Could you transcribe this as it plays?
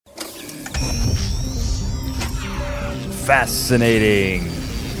fascinating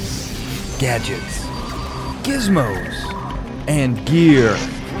gadgets, gizmos, and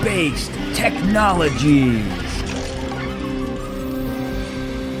gear-based technologies.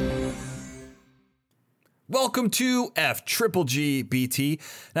 Welcome to FGGBT.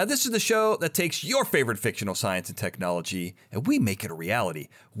 Now, this is the show that takes your favorite fictional science and technology, and we make it a reality.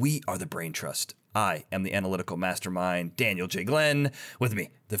 We are the Brain Trust. I am the analytical mastermind, Daniel J. Glenn. With me,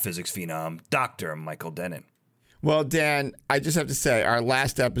 the physics phenom, Dr. Michael Dennin. Well, Dan, I just have to say, our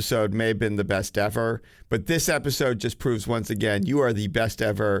last episode may have been the best ever, but this episode just proves once again you are the best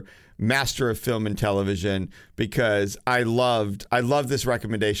ever master of film and television, because I loved this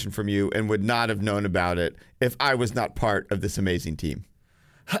recommendation from you and would not have known about it if I was not part of this amazing team.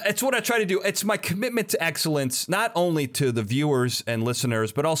 It's what I try to do. It's my commitment to excellence, not only to the viewers and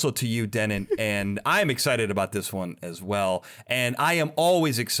listeners, but also to you, Denon. And I'm excited about this one as well. And I am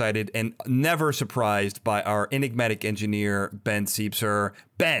always excited and never surprised by our enigmatic engineer, Ben Siepser.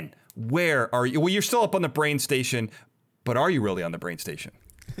 Ben, where are you? Well, you're still up on the brain station, but are you really on the brain station?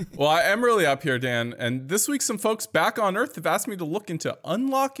 Well, I am really up here, Dan. And this week, some folks back on Earth have asked me to look into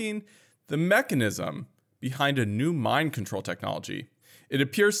unlocking the mechanism behind a new mind control technology. It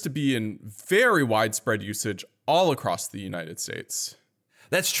appears to be in very widespread usage all across the United States.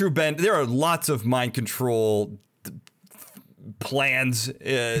 That's true, Ben. There are lots of mind control plans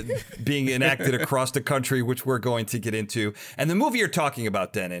being enacted across the country, which we're going to get into. And the movie you're talking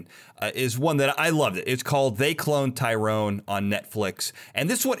about, Denon, is one that I loved. It's called They Cloned Tyrone on Netflix. And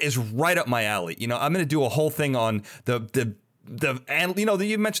this one is right up my alley. You know, I'm going to do a whole thing on and you know,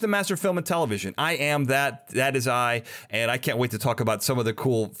 you mentioned the master of film and television. I am that is I, and I can't wait to talk about some of the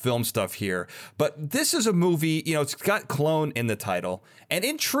cool film stuff here. But this is a movie, you know, it's got clone in the title, and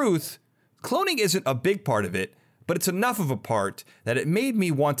in truth, cloning isn't a big part of it, but it's enough of a part that it made me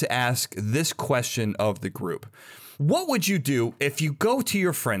want to ask this question of the group. What would you do if you go to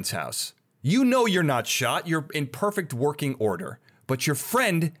your friend's house? You know you're not shot, you're in perfect working order, but your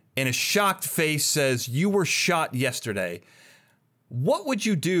friend in a shocked face says you were shot yesterday. What would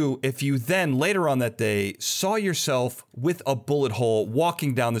you do if you then, later on that day, saw yourself with a bullet hole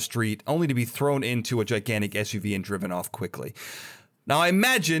walking down the street only to be thrown into a gigantic SUV and driven off quickly? Now, I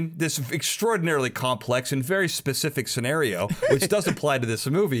imagine this extraordinarily complex and very specific scenario, which does apply to this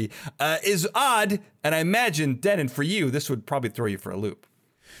movie, is odd. And I imagine, Denon, for you, this would probably throw you for a loop.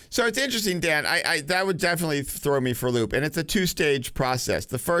 So it's interesting, Dan. I that would definitely throw me for a loop. And it's a two-stage process.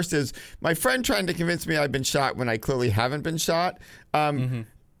 The first is my friend trying to convince me I've been shot when I clearly haven't been shot.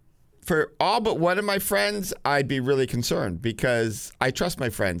 For all but one of my friends, I'd be really concerned because I trust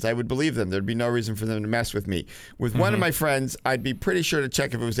my friends. I would believe them. There'd be no reason for them to mess with me. With one of my friends, I'd be pretty sure to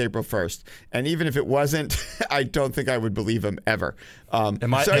check if it was April 1st. And even if it wasn't, I don't think I would believe him ever.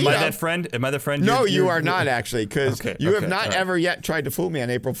 Am I that friend? Am I the friend? No, you are not, actually, because you have not ever yet tried to fool me on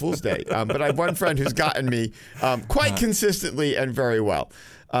April Fool's Day. But I have one friend who's gotten me quite consistently and very well.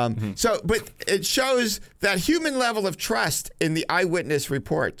 But it shows that human level of trust in the eyewitness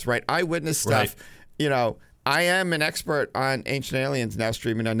reports, right? Eyewitness stuff. Right. You know, I am an expert on Ancient Aliens now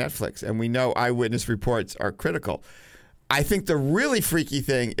streaming on Netflix, and we know eyewitness reports are critical. I think the really freaky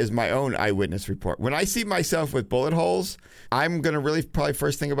thing is my own eyewitness report. When I see myself with bullet holes, I'm going to really probably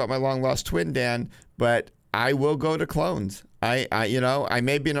first think about my long lost twin, Dan, but I will go to clones. I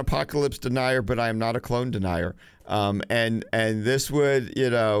may be an apocalypse denier, but I am not a clone denier. And this would, you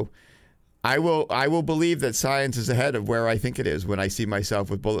know, I will believe that science is ahead of where I think it is when I see myself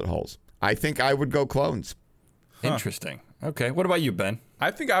with bullet holes. I think I would go clones. Interesting. Okay. What about you, Ben? I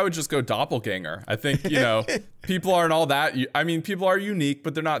think I would just go doppelganger. I think, you know, people aren't all that. I mean, people are unique,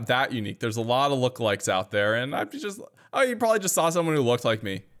 but they're not that unique. There's a lot of lookalikes out there. And I'd be just, you probably just saw someone who looked like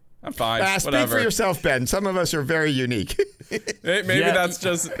me. I'm fine. Speak for yourself, Ben. Some of us are very unique. Maybe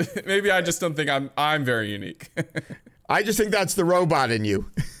I just don't think I'm very unique. I just think that's the robot in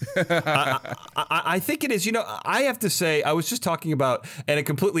you. I think it is. You know, I have to say, I was just talking about in a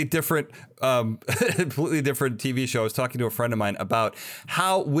completely different TV show. I was talking to a friend of mine about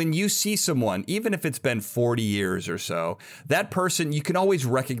how when you see someone, even if it's been 40 years or so, that person, you can always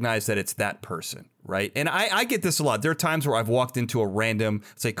recognize that it's that person. Right. And I get this a lot. There are times where I've walked into a random,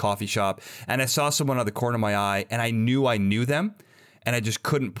 say, coffee shop and I saw someone out of the corner of my eye and I knew them and I just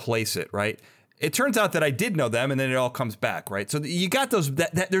couldn't place it. Right. It turns out that I did know them, and then it all comes back, right? So you got those.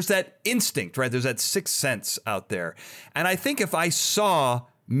 There's that instinct, right? There's that sixth sense out there, and I think if I saw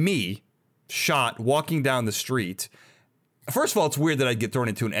me shot walking down the street, first of all, it's weird that I'd get thrown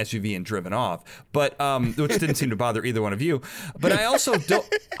into an SUV and driven off, but which didn't seem to bother either one of you. But I also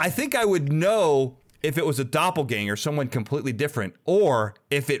don't. I think I would know if it was a doppelganger, someone completely different, or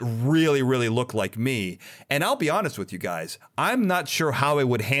if it really, really looked like me. And I'll be honest with you guys, I'm not sure how I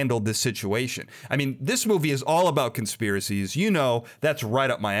would handle this situation. I mean, this movie is all about conspiracies. You know, that's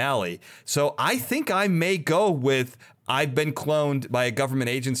right up my alley. So I think I may go with I've been cloned by a government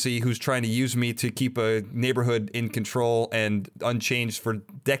agency who's trying to use me to keep a neighborhood in control and unchanged for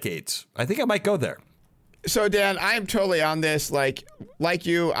decades. I think I might go there. So, Dan, I am totally on this. Like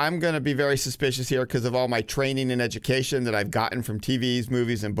you, I'm going to be very suspicious here because of all my training and education that I've gotten from TVs,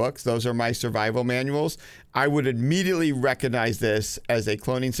 movies, and books. Those are my survival manuals. I would immediately recognize this as a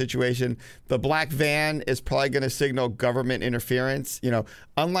cloning situation. The black van is probably going to signal government interference. You know,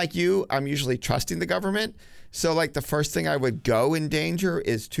 unlike you, I'm usually trusting the government. So, like, the first thing I would go in danger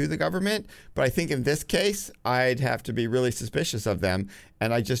is to the government. But I think in this case, I'd have to be really suspicious of them.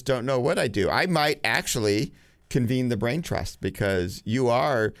 And I just don't know what I'd do. I might actually convene the brain trust because you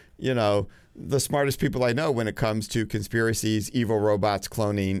are, you know, the smartest people I know when it comes to conspiracies, evil robots,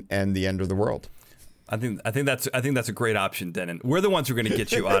 cloning, and the end of the world. I think that's a great option, Denon. We're the ones who are going to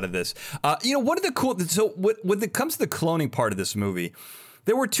get you out of this. You know, one of the cool. So when it comes to the cloning part of this movie,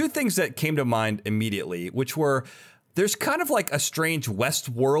 there were two things that came to mind immediately, which were there's kind of like a strange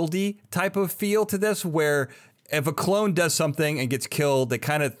Westworldy type of feel to this, where if a clone does something and gets killed, they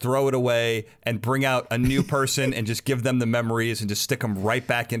kind of throw it away and bring out a new person and just give them the memories and just stick them right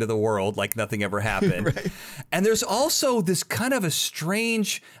back into the world like nothing ever happened. Right. And there's also this kind of a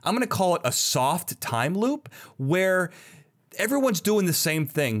strange, I'm going to call it a soft time loop, where everyone's doing the same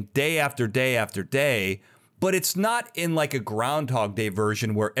thing day after day after day. But it's not in like a Groundhog Day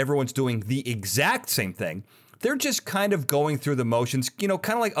version where everyone's doing the exact same thing. They're just kind of going through the motions, you know,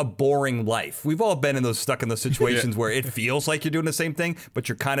 kind of like a boring life. We've all been stuck in those situations where it feels like you're doing the same thing, but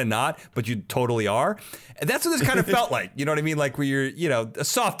you're kind of not, but you totally are. And that's what this kind of felt like. You know what I mean? Like where you're, you know, a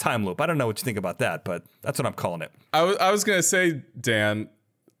soft time loop. I don't know what you think about that, but that's what I'm calling it. I was going to say, Dan,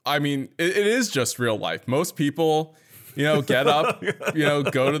 I mean, it is just real life. Most people, you know, get up, you know,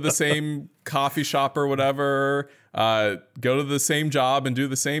 go to the same coffee shop or whatever, go to the same job and do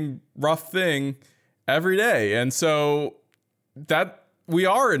the same rough thing every day. And so that we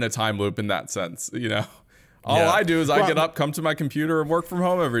are in a time loop in that sense, you know. All I do is I get up, come to my computer, and work from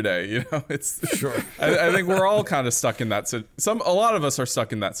home every day. You know, it's sure. I think we're all kind of stuck in that. A lot of us are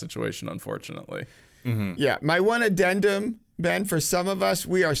stuck in that situation, unfortunately. Mm-hmm. Yeah. My one addendum, Ben, for some of us,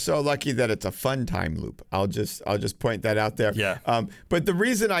 we are so lucky that it's a fun time loop. I'll just point that out there. Yeah. But the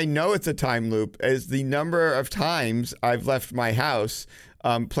reason I know it's a time loop is the number of times I've left my house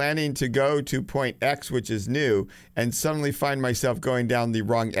planning to go to point X, which is new, and suddenly find myself going down the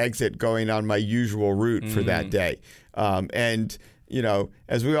wrong exit, going on my usual route for that day. And you know,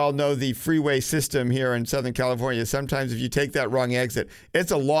 as we all know, the freeway system here in Southern California, sometimes if you take that wrong exit,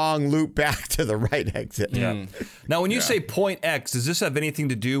 it's a long loop back to the right exit. Yeah. Now, when you say Point X, does this have anything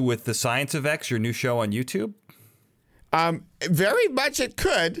to do with The Science of X, your new show on YouTube? Very much it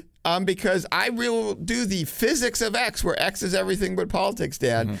could. Because I will do the physics of X, where X is everything but politics,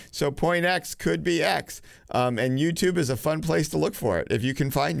 Dan. Mm-hmm. So point X could be X. And YouTube is a fun place to look for it, if you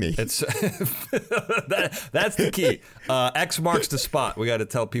can find me. It's that's the key. X marks the spot. We got to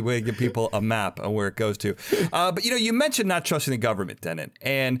tell people, we got to give people a map on where it goes to. But, you know, you mentioned not trusting the government, Denon.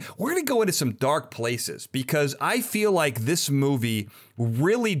 And we're going to go into some dark places because I feel like this movie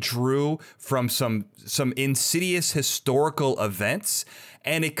really drew from some insidious historical events.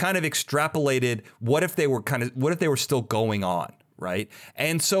 And it kind of extrapolated what if they were still going on, right?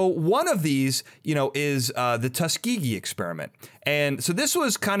 And so one of these, you know, is the Tuskegee experiment. And so this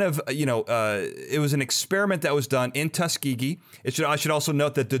was kind of, you know, it was an experiment that was done in Tuskegee. I should also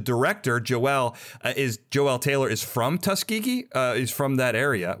note that the director, Joel Taylor, is from Tuskegee, is from that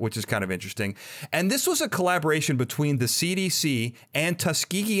area, which is kind of interesting. And this was a collaboration between the CDC and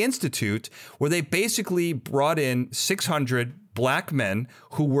Tuskegee Institute, where they basically brought in 600 black men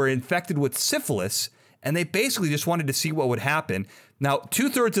who were infected with syphilis, and they basically just wanted to see what would happen. Now,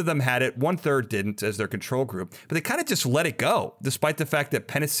 2/3 of them had it, 1/3 didn't as their control group, but they kind of just let it go, despite the fact that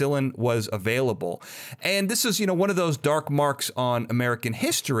penicillin was available. And this is, you know, one of those dark marks on American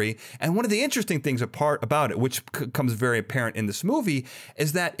history. And one of the interesting things about it, which becomes very apparent in this movie,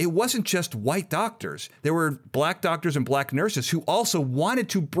 is that it wasn't just white doctors. There were black doctors and black nurses who also wanted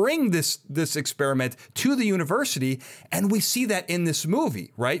to bring this experiment to the university. And we see that in this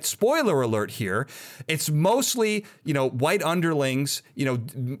movie, right? Spoiler alert here. It's mostly, you know, white underlings, you know,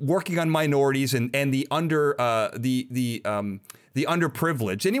 working on minorities and the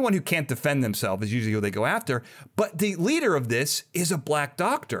underprivileged. Anyone who can't defend themselves is usually who they go after. But the leader of this is a black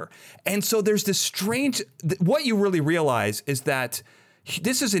doctor. And so there's this strange, what you really realize is that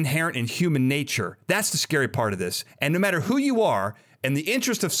this is inherent in human nature. That's the scary part of this. And no matter who you are, in the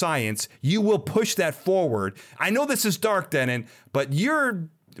interest of science, you will push that forward. I know this is dark, Denon, but you're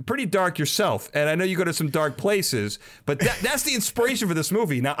pretty dark yourself. And I know you go to some dark places, but that's the inspiration for this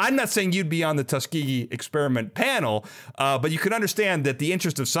movie. Now, I'm not saying you'd be on the Tuskegee experiment panel, but you can understand that the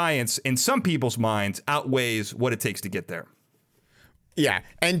interest of science in some people's minds outweighs what it takes to get there. Yeah,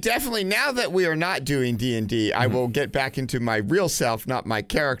 and definitely now that we are not doing D&D, I will get back into my real self, not my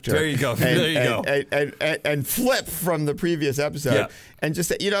character. There you go. And flip from the previous episode and just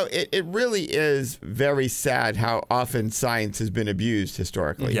say, it really is very sad how often science has been abused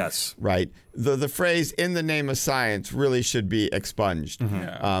historically. Yes. Right? The phrase "in the name of science" really should be expunged.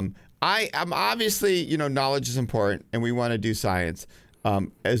 I'm obviously, knowledge is important, and we want to do science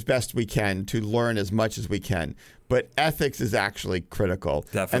as best we can to learn as much as we can. But ethics is actually critical.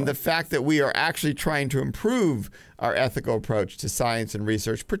 Definitely. And the fact that we are actually trying to improve our ethical approach to science and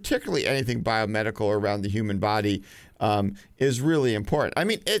research, particularly anything biomedical around the human body, is really important. I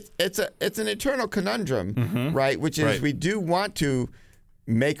mean, it's an eternal conundrum, right? Which is we do want to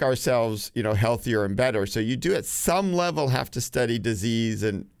make ourselves, healthier and better. So you do at some level have to study disease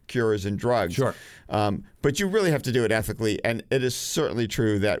and cures and drugs. Sure. But you really have to do it ethically. And it is certainly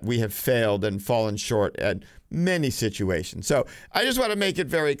true that we have failed and fallen short at many situations. So I just want to make it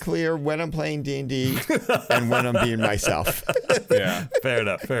very clear when I'm playing D&D and when I'm being myself. Yeah. Fair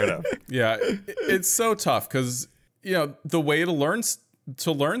enough. Yeah. It's so tough because, the way to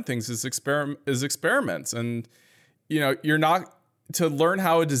learn things is experiments. And, you're not to learn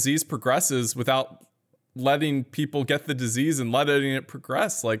how a disease progresses without letting people get the disease and letting it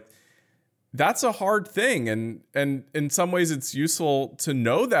progress. Like, that's a hard thing. And in some ways it's useful to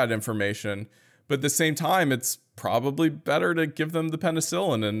know that information, but at the same time, it's probably better to give them the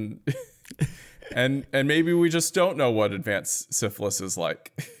penicillin and maybe we just don't know what advanced syphilis is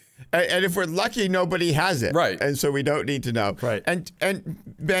like. And if we're lucky, nobody has it. Right. And so we don't need to know. Right. And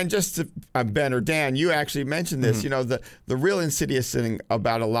Ben, Ben or Dan, you actually mentioned this. The real insidious thing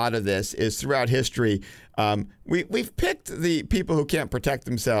about a lot of this is throughout history, we've picked the people who can't protect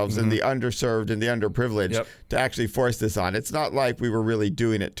themselves and the underserved and the underprivileged to actually force this on. It's not like we were really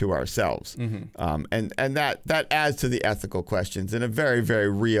doing it to ourselves. And that adds to the ethical questions in a very, very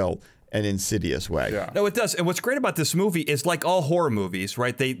real and insidious way. Yeah. No, it does. And what's great about this movie is, like all horror movies,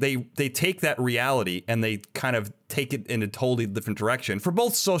 right? They take that reality and they kind of take it in a totally different direction for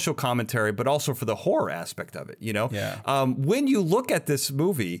both social commentary, but also for the horror aspect of it. Yeah. When you look at this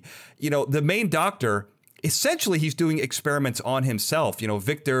movie, the main doctor, essentially he's doing experiments on himself,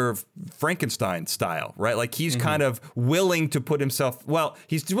 Victor Frankenstein style, right? Like he's kind of willing to put himself,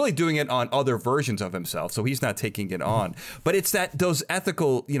 he's really doing it on other versions of himself. So he's not taking it on, but it's those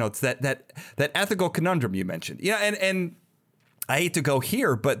ethical, it's that ethical conundrum you mentioned. And I hate to go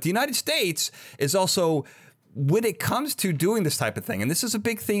here, but the United States is also, when it comes to doing this type of thing, and this is a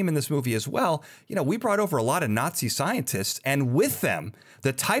big theme in this movie as well, we brought over a lot of Nazi scientists, and with them,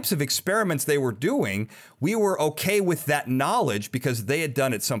 the types of experiments they were doing, we were okay with that knowledge because they had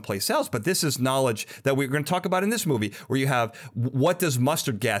done it someplace else. But this is knowledge that we're going to talk about in this movie, where you have, what does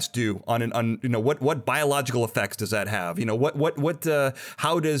mustard gas do on what biological effects does that have?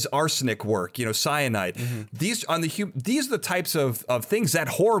 How does arsenic work? Cyanide. These are the types of things that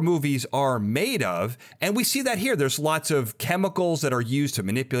horror movies are made of, and we see that here. There's lots of chemicals that are used to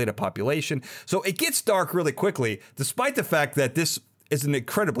manipulate a population. So it gets dark really quickly, despite the fact that this is an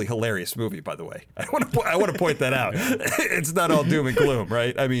incredibly hilarious movie, by the way. I want to point that out. It's not all doom and gloom,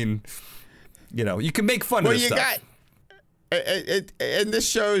 right? I mean, you can make fun of this stuff. And this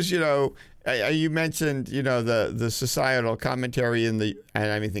shows, you mentioned, the societal commentary and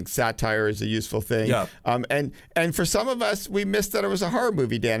I think satire is a useful thing. Yeah. And for some of us, we missed that it was a horror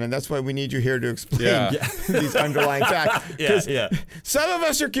movie, Dan, and that's why we need you here to explain these underlying facts. Some of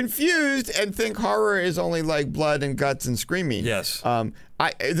us are confused and think horror is only like blood and guts and screaming. Yes.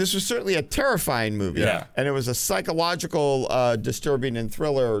 This was certainly a terrifying movie. Yeah. And it was a psychological, disturbing and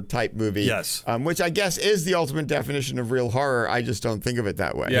thriller type movie. Yes. Which I guess is the ultimate definition of real horror. I just don't think of it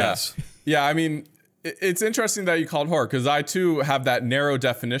that way. Yes. Yeah, I mean, it's interesting that you called horror, because I too have that narrow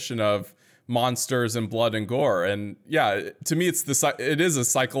definition of monsters and blood and gore. And yeah, to me, it is a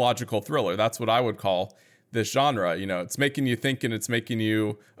psychological thriller. That's what I would call this genre. It's making you think and it's making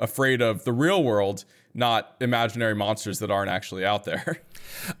you afraid of the real world, not imaginary monsters that aren't actually out there.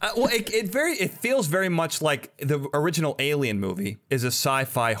 It feels very much like the original Alien movie is a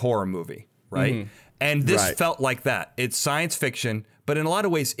sci-fi horror movie, right? And this felt like that. It's science fiction, but in a lot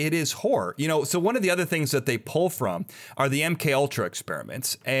of ways it is horror. So one of the other things that they pull from are the MK Ultra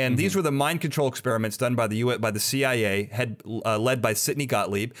experiments, and these were the mind control experiments done by the CIA, led by Sidney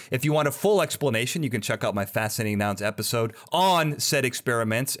Gottlieb. If you want a full explanation, you can check out my Fascinating Nouns episode on said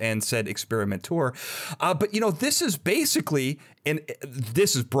experiments and said experimenter. But this is basically, and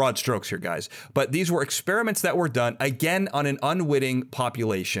this is broad strokes here, guys, but these were experiments that were done, again, on an unwitting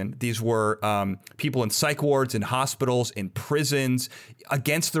population. These were people in psych wards, in hospitals, in prisons,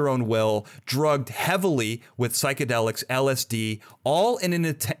 against their own will, drugged heavily with psychedelics, LSD, all in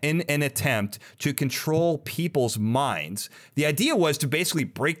an attempt to control people's minds. The idea was to basically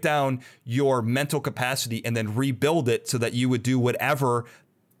break down your mental capacity and then rebuild it so that you would do whatever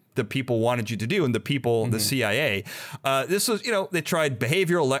the people wanted you to do, and the people, the CIA. This was, they tried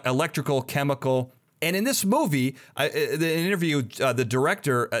behavioral, electrical, chemical. And in this movie, the interview, the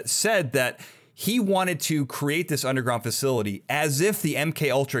director said that he wanted to create this underground facility as if the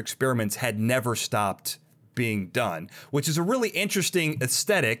MK Ultra experiments had never stopped being done, which is a really interesting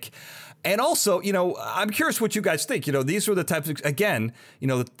aesthetic. And also, I'm curious what you guys think. These were the types of, again,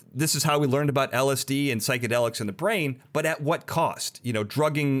 this is how we learned about LSD and psychedelics in the brain, but at what cost?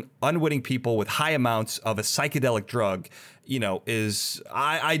 Drugging unwitting people with high amounts of a psychedelic drug,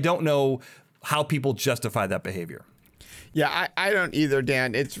 I don't know how people justify that behavior. Yeah, I don't either,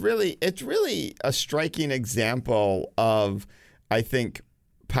 Dan. It's really a striking example of, I think,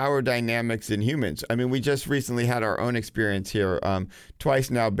 power dynamics in humans. I mean, we just recently had our own experience here. Twice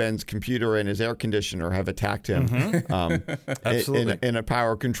now, Ben's computer and his air conditioner have attacked him Absolutely. in a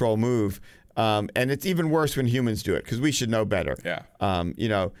power control move. And it's even worse when humans do it, because we should know better.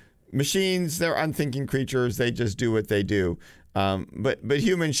 Yeah. Machines, they're unthinking creatures. They just do what they do. But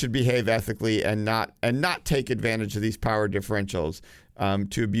humans should behave ethically and not take advantage of these power differentials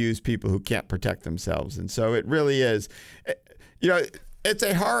to abuse people who can't protect themselves. And so it really is, it's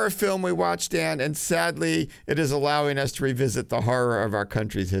a horror film we watched, Dan, and sadly, it is allowing us to revisit the horror of our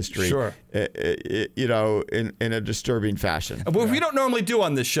country's history. Sure. In a disturbing fashion. Well, we don't normally do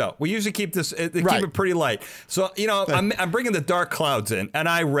on this show. We usually keep this, keep it pretty light. So, I'm bringing the dark clouds in, and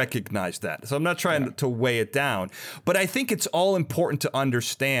I recognize that. So I'm not trying to weigh it down. But I think it's all important to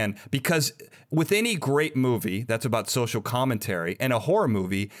understand, because with any great movie that's about social commentary and a horror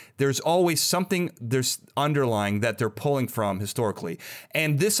movie, there's always something there's underlying that they're pulling from historically.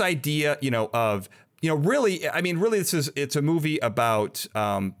 And this idea, of really, it's a movie about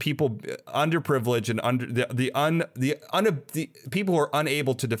people underprivileged and under the people who are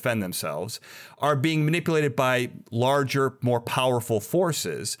unable to defend themselves are being manipulated by larger, more powerful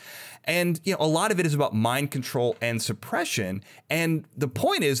forces. And, a lot of it is about mind control and suppression. And the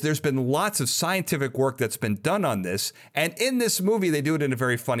point is, there's been lots of scientific work that's been done on this. And in this movie, they do it in a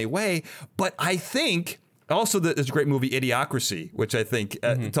very funny way. But I think also, there's a great movie, Idiocracy, which I think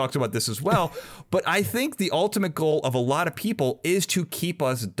talks about this as well. But I think the ultimate goal of a lot of people is to keep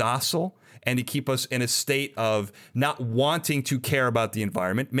us docile and to keep us in a state of not wanting to care about the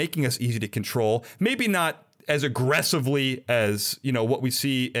environment, making us easy to control, maybe not as aggressively as, what we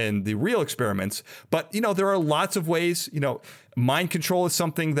see in the real experiments. But, there are lots of ways, mind control is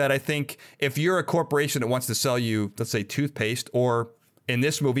something that I think if you're a corporation that wants to sell you, let's say, toothpaste, or in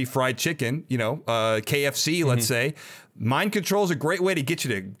this movie, fried chicken, KFC, let's say, mind control is a great way to get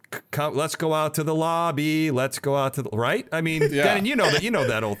you to come. Let's go out to the lobby. Let's go out to the right. I mean, Dan, you know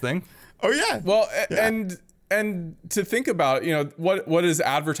that whole thing. Oh yeah. Well, and to think about, what is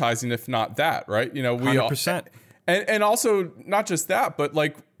advertising if not that, right? We 100%. And also not just that, but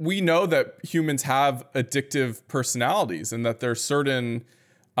like we know that humans have addictive personalities and that there's certain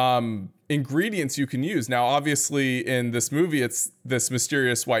ingredients you can use. Now, obviously, in this movie, it's this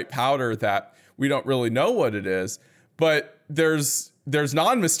mysterious white powder that we don't really know what it is, but there's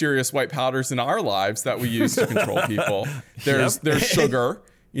non-mysterious white powders in our lives that we use to control people. There's sugar.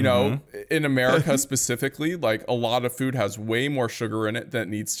 In America specifically, like a lot of food has way more sugar in it than it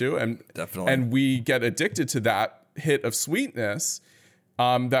needs to, and we get addicted to that hit of sweetness.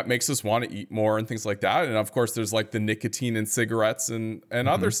 That makes us want to eat more and things like that. And of course, there's like the nicotine in cigarettes and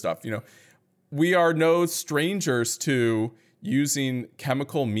other stuff. We are no strangers to using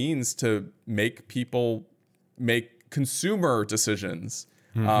chemical means to make people make consumer decisions,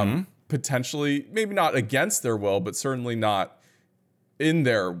 potentially, maybe not against their will, but certainly not in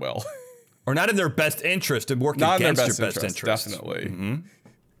their will. Or not in their best interest and working against your best interest. Definitely.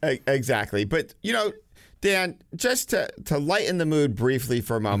 Exactly. But, Dan, just to lighten the mood briefly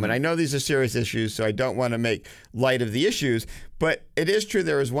for a moment, I know these are serious issues, so I don't want to make light of the issues, but it is true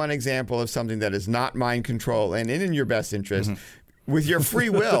there is one example of something that is not mind control and in your best interest. with your free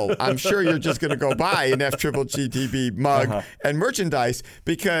will, I'm sure you're just going to go buy an FGGB mug and merchandise,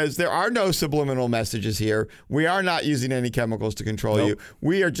 because there are no subliminal messages here. We are not using any chemicals to control you.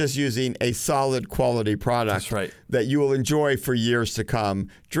 We are just using a solid quality product that you will enjoy for years to come.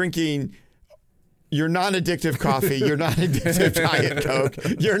 Drinking your non-addictive coffee, your non-addictive Diet Coke,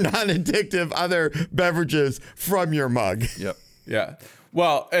 your non-addictive other beverages from your mug. Yep. Yeah.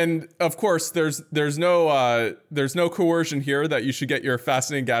 Well, and of course, there's no coercion here that you should get your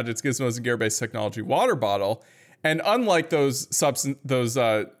fascinating gadgets, gizmos, and gear-based technology water bottle. And unlike those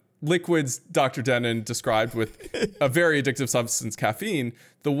liquids Dr. Denon described with a very addictive substance, caffeine,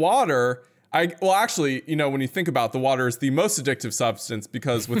 the water. Actually, when you think about it, the water is the most addictive substance,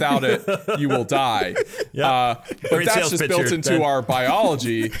 because without it, you will die. But that's just built into our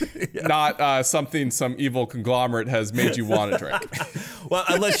biology, not something some evil conglomerate has made you want to drink. Well,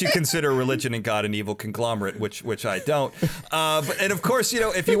 unless you consider religion and God an evil conglomerate, which I don't. And of course,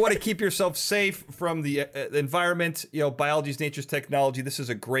 if you want to keep yourself safe from the environment, biology's nature's technology, this is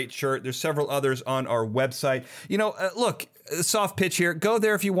a great shirt. There's several others on our website. Look, soft pitch here. Go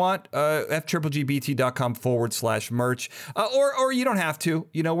there if you want. FGGBT.com/merch. Or you don't have to.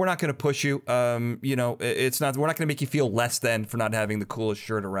 We're not going to push you. It's not. We're not going to make you feel less than for not having the coolest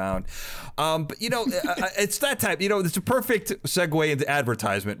shirt around. But it's that type. It's a perfect segue into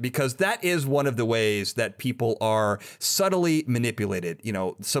advertisement, because that is one of the ways that people are subtly manipulated.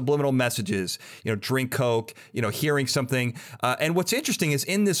 Subliminal messages. Drink Coke. Hearing something. And what's interesting is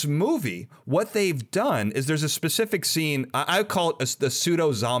in this movie, what they've done is there's a specific scene. I call it the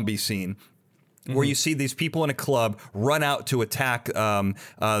pseudo zombie scene, where you see these people in a club run out to attack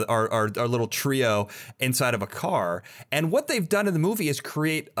our little trio inside of a car. And what they've done in the movie is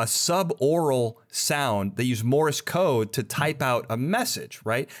create a suboral sound. They use Morse code to type out a message,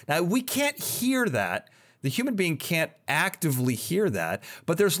 right? Now, we can't hear that. The human being can't actively hear that,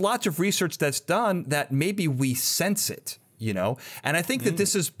 but there's lots of research that's done that maybe we sense it. And I think that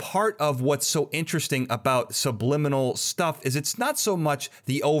this is part of what's so interesting about subliminal stuff is it's not so much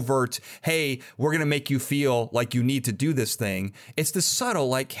the overt, hey, we're going to make you feel like you need to do this thing. It's the subtle,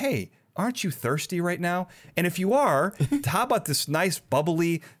 like, hey, aren't you thirsty right now? And if you are, how about this nice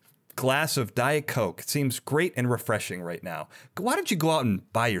bubbly glass of Diet Coke? It seems great and refreshing right now. Why don't you go out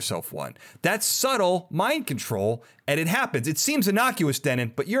and buy yourself one? That's subtle mind control, and it happens. It seems innocuous,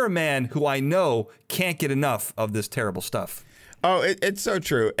 Denon, but you're a man who I know can't get enough of this terrible stuff. Oh, it's so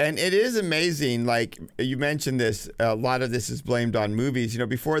true. And it is amazing. Like you mentioned this, a lot of this is blamed on movies.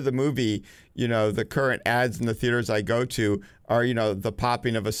 Before the movie, the current ads in the theaters I go to are, the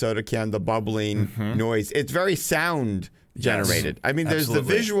popping of a soda can, the bubbling noise. It's very sound generated. Yes, I mean, there's the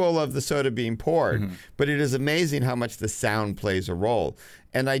visual of the soda being poured, but it is amazing how much the sound plays a role.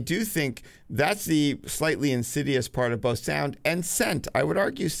 And I do think that's the slightly insidious part of both sound and scent. I would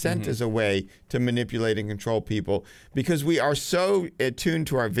argue scent is a way to manipulate and control people, because we are so attuned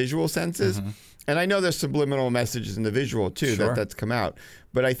to our visual senses. And I know there's subliminal messages in the visual too, that's come out.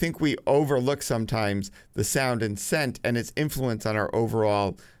 But I think we overlook sometimes the sound and scent and its influence on our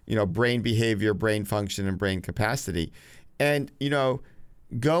overall, brain behavior, brain function, and brain capacity. And,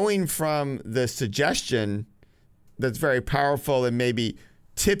 going from the suggestion that's very powerful and maybe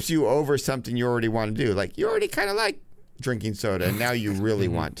tips you over something you already want to do, like you already kind of like drinking soda and now you really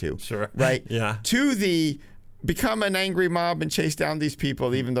want to. Right? Yeah. To the become an angry mob and chase down these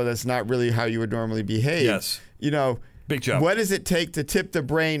people, even though that's not really how you would normally behave. Yes. Big jump. What does it take to tip the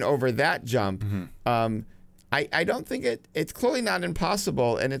brain over that jump? I don't think it's clearly not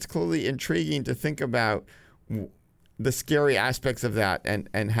impossible, and it's clearly intriguing to think about the scary aspects of that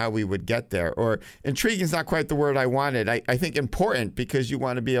and how we would get there. Or intriguing is not quite the word I wanted. I think important, because you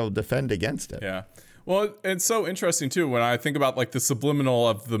want to be able to defend against it. Yeah. Well, it's so interesting too when I think about like the subliminal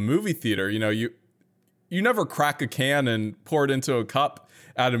of the movie theater. You never crack a can and pour it into a cup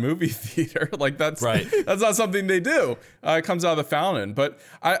at a movie theater. Like that's not something they do. It comes out of the fountain. But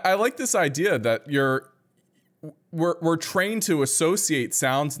I like this idea that we're trained to associate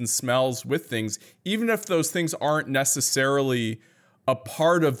sounds and smells with things, even if those things aren't necessarily a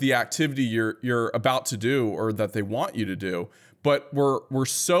part of the activity you're about to do or that they want you to do. But we're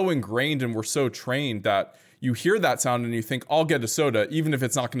so ingrained and we're so trained that you hear that sound and you think, I'll get a soda, even if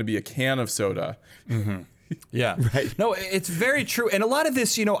it's not going to be a can of soda. Yeah. Right. No, it's very true. And a lot of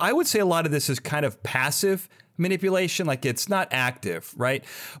this, I would say a lot of this is kind of passive manipulation, like it's not active, right?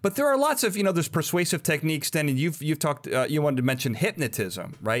 But there are lots of, there's persuasive techniques. Then, and you've talked, you wanted to mention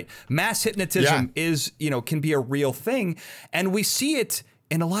hypnotism, right? Mass hypnotism is, can be a real thing, and we see it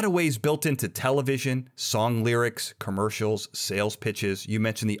in a lot of ways built into television, song lyrics, commercials, sales pitches. You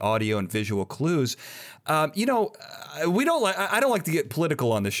mentioned the audio and visual clues. I don't like to get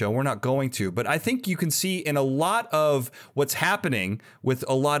political on the show. We're not going to, but I think you can see in a lot of what's happening with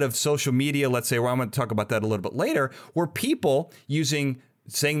a lot of social media, let's say, where I'm going to talk about that a little bit later, where people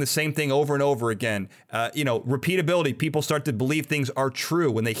saying the same thing over and over again, repeatability. People start to believe things are true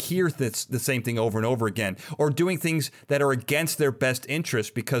when they hear the same thing over and over again, or doing things that are against their best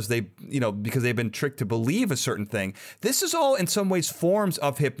interest because they've been tricked to believe a certain thing. This is all in some ways forms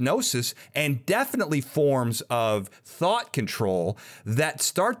of hypnosis and definitely forms of thought control that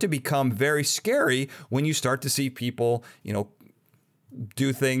start to become very scary when you start to see people,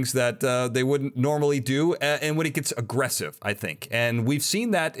 do things that they wouldn't normally do, and when it gets aggressive, I think. And we've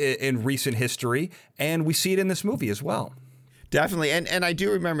seen that in recent history, and we see it in this movie as well. Definitely. And I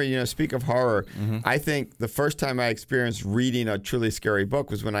do remember, speak of horror, I think the first time I experienced reading a truly scary book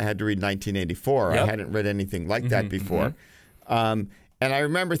was when I had to read 1984. Yep. I hadn't read anything like that before. And I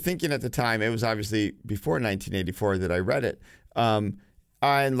remember thinking at the time, it was obviously before 1984 that I read it, I'm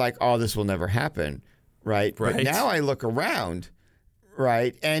like, oh, this will never happen, right? But now I look around,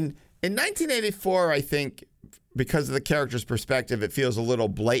 right? And in 1984, I think because of the character's perspective, it feels a little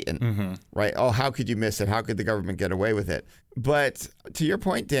blatant, right? Oh, how could you miss it? How could the government get away with it? But to your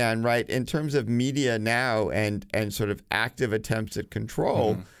point, Dan, right, in terms of media now and sort of active attempts at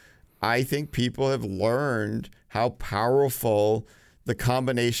control, I think people have learned how powerful the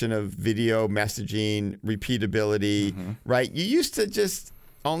combination of video, messaging, repeatability, right? You used to just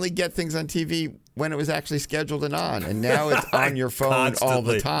only get things on TV when it was actually scheduled and on, and now it's on your phone all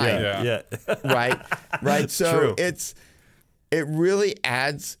the time. Yeah. Right. So True. it really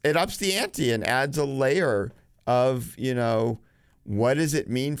ups the ante and adds a layer of, what does it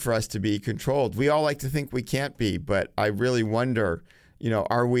mean for us to be controlled? We all like to think we can't be, but I really wonder,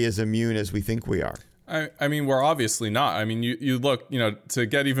 are we as immune as we think we are? I mean, we're obviously not. I mean, you look, to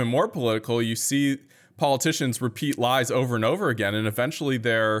get even more political, you see politicians repeat lies over and over again, and eventually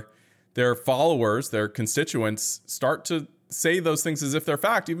their followers, their constituents, start to say those things as if they're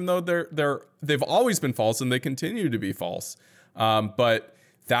fact, even though they've always been false and they continue to be false. But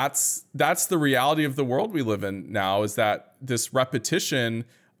that's the reality of the world we live in now, is that this repetition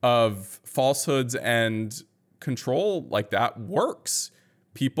of falsehoods and control like that works.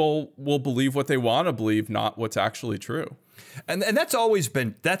 People will believe what they want to believe, not what's actually true. And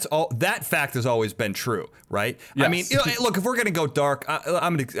that fact has always been true, right? Yes. I mean, look, if we're going to go dark,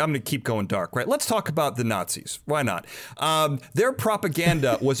 I'm going to keep going dark, right? Let's talk about the Nazis. Why not? Their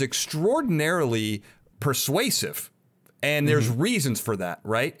propaganda was extraordinarily persuasive. And there's reasons for that,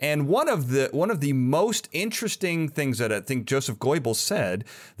 right? And one of the most interesting things that I think Joseph Goebbels said,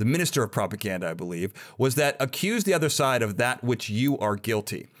 the minister of propaganda, I believe, was that accuse the other side of that which you are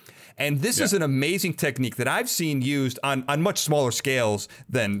guilty. And this is an amazing technique that I've seen used on much smaller scales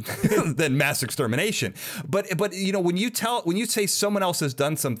than than mass extermination. But when you say someone else has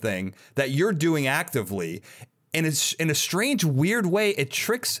done something that you're doing actively, and it's in a strange, weird way, it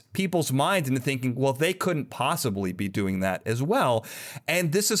tricks people's minds into thinking, well, they couldn't possibly be doing that as well.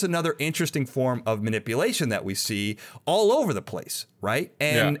 And this is another interesting form of manipulation that we see all over the place, right?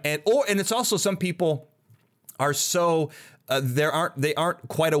 And it's also some people are so they aren't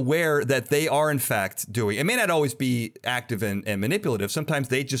quite aware that they are in fact doing. It may not always be active and manipulative. Sometimes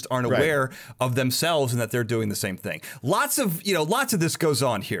they just aren't aware of themselves and that they're doing the same thing. Lots of this goes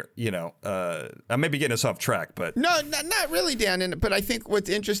on here. I may be getting us off track, but no, not really, Dan. But I think what's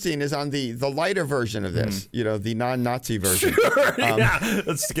interesting is on the lighter version of this, the non-Nazi version. Sure,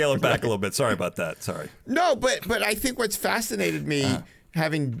 let's scale it back a little bit. Sorry about that. Sorry. No, but I think what's fascinated me,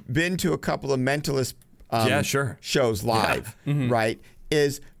 having been to a couple of mentalist shows live, right,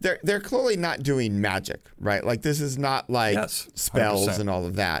 is they're clearly not doing magic, right? Like this is not like spells 100%. And all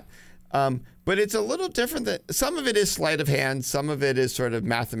of that. But it's a little different. That some of it is sleight of hand, some of it is sort of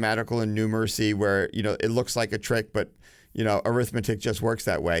mathematical and numeracy, where it looks like a trick, but arithmetic just works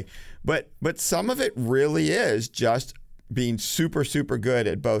that way. But some of it really is just being super, super good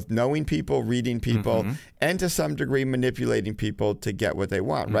at both knowing people, reading people, and to some degree manipulating people to get what they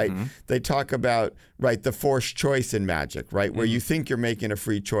want, right? They talk about, the forced choice in magic, right? Where you think you're making a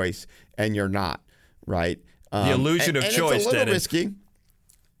free choice and you're not, right? The illusion of choice, it's a little risky.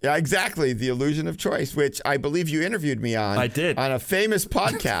 Yeah, exactly. The illusion of choice, which I believe you interviewed me on. I did. On a famous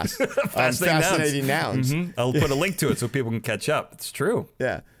podcast on Fascinating Nouns. I'll put a link to it so people can catch up. It's true.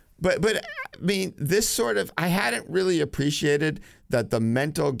 Yeah. But I mean, this sort of, I hadn't really appreciated that the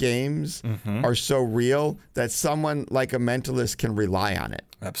mental games are so real that someone like a mentalist can rely on it.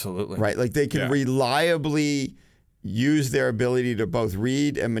 Absolutely. Right? Like they can reliably use their ability to both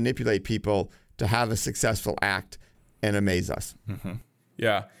read and manipulate people to have a successful act and amaze us. Mm-hmm.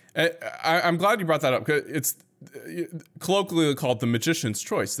 Yeah. I'm glad you brought that up, because it's colloquially called the magician's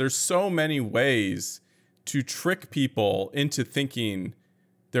choice. There's so many ways to trick people into thinking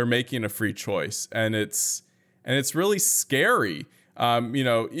they're making a free choice. And it's really scary.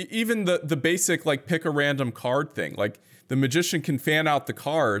 Even the basic, like, pick a random card thing, like the magician can fan out the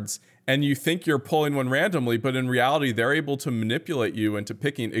cards and you think you're pulling one randomly, but in reality, they're able to manipulate you into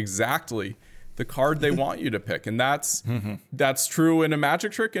picking exactly the card they want you to pick. And that's true in a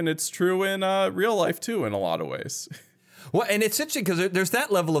magic trick, and it's true in real life too, in a lot of ways. Well, and it's interesting because there's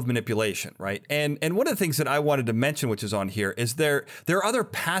that level of manipulation, right? And one of the things that I wanted to mention, which is on here, is there are other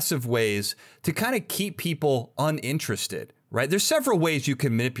passive ways to kind of keep people uninterested, right? There's several ways you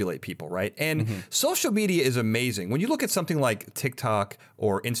can manipulate people, right? And social media is amazing. When you look at something like TikTok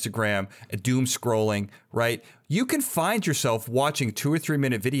or Instagram, doom scrolling, right? You can find yourself watching 2 or 3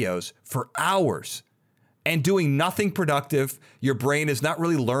 minute videos for hours and doing nothing productive. Your brain is not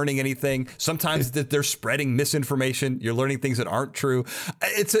really learning anything. Sometimes they're spreading misinformation. You're learning things that aren't true.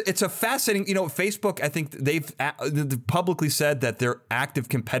 It's a fascinating, Facebook, I think they've publicly said that their active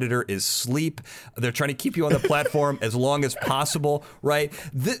competitor is sleep. They're trying to keep you on the platform as long as possible, right?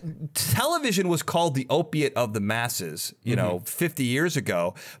 The television was called the opiate of the masses, 50 years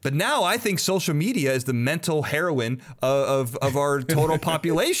ago. But now I think social media is the mental heroin of our total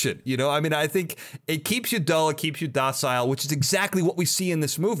population. I think it keeps you dull, it keeps you docile, which is exactly what we see in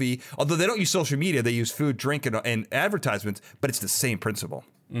this movie. Although they don't use social media, they use food, drink, and advertisements, but it's the same principle.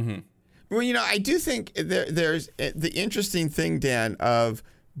 Mm-hmm. Well, I do think there's the interesting thing, Dan, of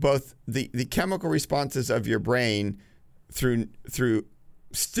both the chemical responses of your brain through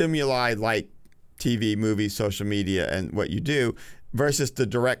stimuli like TV, movies, social media, and what you do, versus the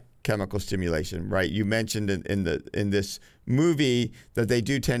direct chemical stimulation, right? You mentioned in this movie that they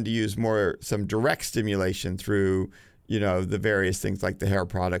do tend to use some direct stimulation through, the various things like the hair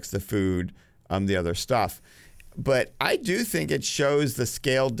products, the food, the other stuff. But I do think it shows the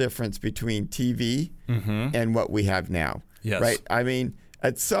scale difference between TV and what we have now. Yes. Right? I mean,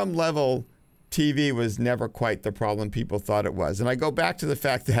 at some level, TV was never quite the problem people thought it was. And I go back to the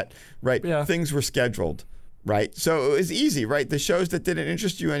fact that, things were scheduled. Right. So it was easy, right? The shows that didn't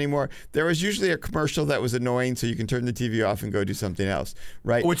interest you anymore, there was usually a commercial that was annoying, so you can turn the TV off and go do something else,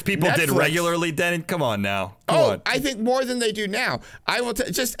 right? Which people did regularly, Dan. Come on now. Come on. I think more than they do now. I will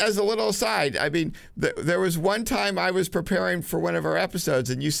just as a little aside, I mean, there was one time I was preparing for one of our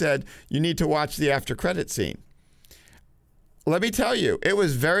episodes, and you said you need to watch the after credit scene. Let me tell you, it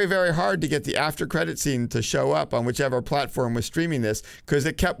was very, very hard to get the after credit scene to show up on whichever platform was streaming this, because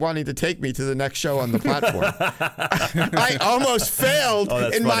it kept wanting to take me to the next show on the platform. I almost failed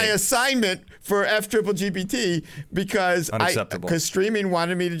in my assignment for FGGBT because streaming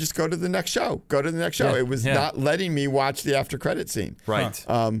wanted me to just go to the next show. Yeah, it was not letting me watch the after credit scene. Right.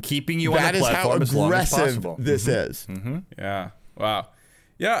 Keeping you on the platform as long as possible. This is. Yeah. Wow.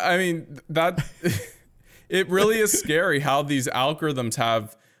 Yeah. I mean, that. It really is scary how these algorithms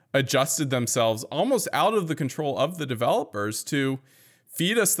have adjusted themselves almost out of the control of the developers to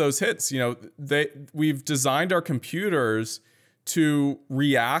feed us those hits. We've designed our computers to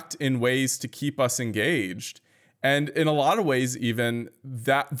react in ways to keep us engaged. And in a lot of ways, even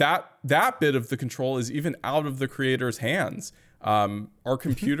that bit of the control is even out of the creator's hands. Our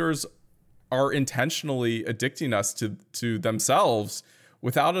computers are intentionally addicting us to themselves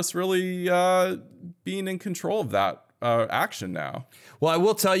without us really being in control of that action now. Well, I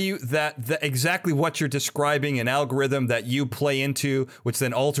will tell you that exactly what you're describing, an algorithm that you play into, which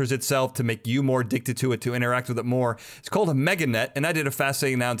then alters itself to make you more addicted to it, to interact with it more. It's called a meganet, and I did a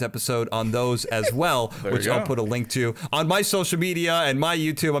Fascinating Nouns episode on those as well, which I'll put a link to on my social media and my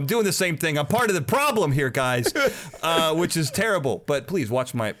YouTube. I'm doing the same thing. I'm part of the problem here, guys, which is terrible. But please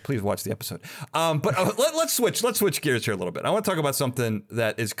watch the episode. But let's switch gears here a little bit. I want to talk about something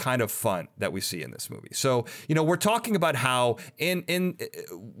that is kind of fun that we see in this movie. So, we're talking about how in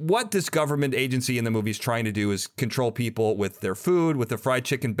what this government agency in the movie is trying to do is control people with their food, with the fried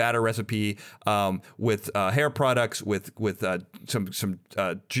chicken batter recipe, with hair products, with some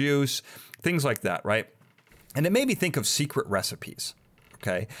juice, things like that, right? And it made me think of secret recipes.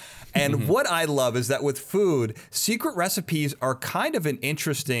 Okay. And what I love is that with food, secret recipes are kind of an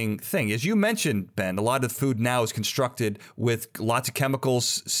interesting thing. As you mentioned, Ben, a lot of food now is constructed with lots of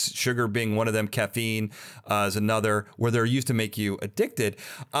chemicals, sugar being one of them, caffeine is another, where they're used to make you addicted.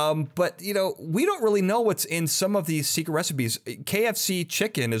 But, you know, we don't really know what's in some of these secret recipes. KFC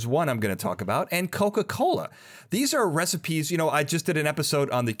chicken is one I'm going to talk about, and Coca-Cola. These are recipes, you know, I just did an episode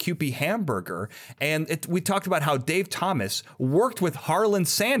on the Kewpie hamburger, and we talked about how Dave Thomas worked with Harlan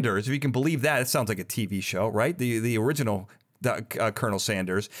Sanders, if you can believe that. It sounds like a TV show, right? The original Colonel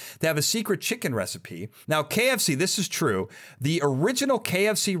Sanders. They have a secret chicken recipe. Now, KFC, this is true. The original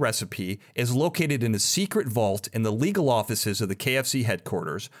KFC recipe is located in a secret vault in the legal offices of the KFC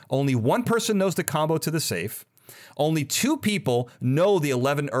headquarters. Only one person knows the combo to the safe. Only 2 people know the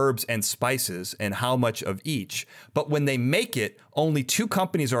 11 herbs and spices and how much of each. But when they make it, only 2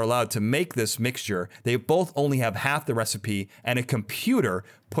 companies are allowed to make this mixture. They both only have half the recipe, and a computer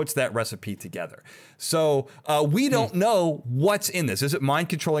puts that recipe together. So we don't know what's in this. Is it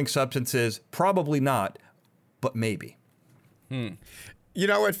mind-controlling substances? Probably not, but maybe. You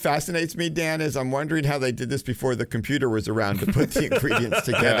know what fascinates me, Dan, is I'm wondering how they did this before the computer was around to put the ingredients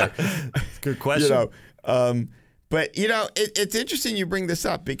together. Good question. But, you know, it's interesting you bring this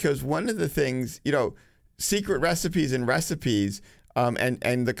up, because one of the things, you know, secret recipes and recipes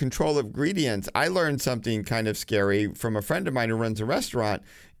and the control of ingredients, I learned something kind of scary from a friend of mine who runs a restaurant,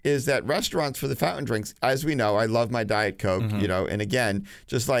 is that restaurants for the fountain drinks, as we know, I love my Diet Coke, you know, and again,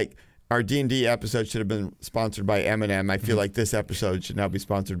 just like our D&D episode should have been sponsored by M&M, I feel like this episode should now be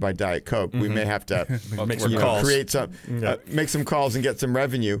sponsored by Diet Coke. We may have to create some, make some calls and get some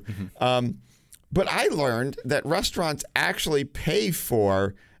revenue. But I learned that restaurants actually pay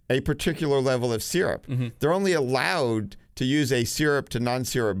for a particular level of syrup. They're only allowed to use a syrup to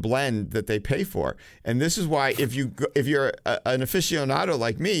non-syrup blend that they pay for. And this is why if you're an aficionado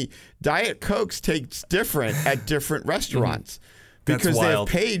like me, Diet Cokes tastes different at different restaurants. Because they have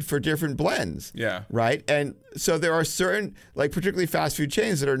paid for different blends. Yeah. Right? And so there are certain, like particularly fast food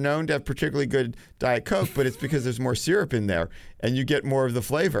chains that are known to have particularly good Diet Coke, but it's because there's more syrup in there and you get more of the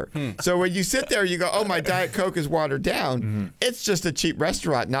flavor. So when you sit there, you go, oh, my Diet Coke is watered down. It's just a cheap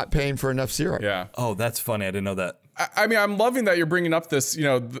restaurant not paying for enough syrup. Yeah. Oh, that's funny. I didn't know that. I mean, I'm loving that you're bringing up this, you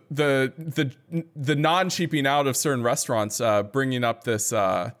know, the non-cheaping out of certain restaurants, bringing up this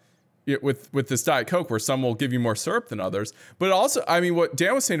with this Diet Coke, where some will give you more syrup than others. But also, I mean, what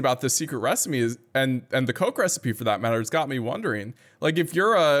Dan was saying about this secret recipe is, and the Coke recipe for that matter, has got me wondering, like, if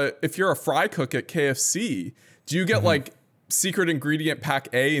you're a fry cook at KFC, do you get like secret ingredient pack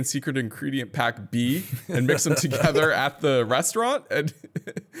A and secret ingredient pack B and mix them together at the restaurant? And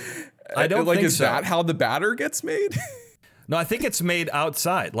I don't think is that how the batter gets made? No, I think it's made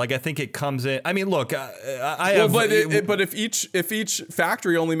outside. Like, I think it comes in. I mean, look, but if each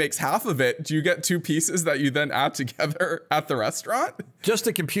factory only makes half of it, do you get 2 pieces that you then add together at the restaurant? Just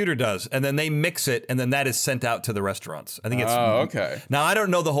the computer does, and then they mix it, and then that is sent out to the restaurants. I think it's okay. Now, I don't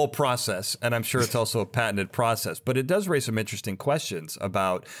know the whole process, and I'm sure it's also a patented process, but it does raise some interesting questions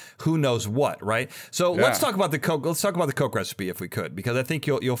about who knows what, right? So let's talk about the Coke. Let's talk about the Coke recipe if we could, because I think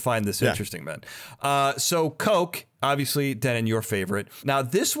you'll find this interesting, Ben. So Coke. Obviously, Denon, your favorite. Now,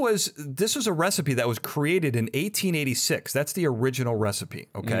 this was a recipe that was created in 1886. That's the original recipe.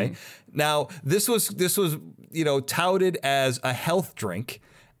 Okay. Now, this was touted as a health drink,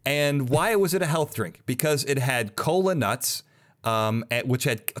 and why was it a health drink? Because it had cola nuts, which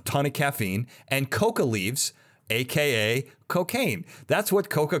had a ton of caffeine, and coca leaves, AKA cocaine. That's what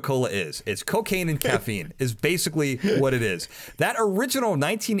Coca-Cola is. It's cocaine and caffeine is basically what it is. That original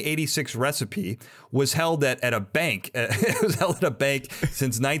 1986 recipe was held at a bank. It was held at a bank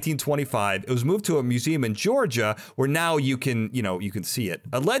since 1925. It was moved to a museum in Georgia where now you can see it.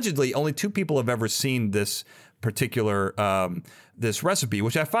 Allegedly, only 2 people have ever seen this particular this recipe,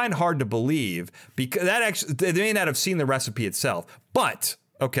 which I find hard to believe, because they may not have seen the recipe itself. But,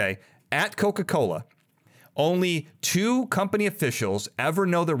 okay, at Coca-Cola, only 2 company officials ever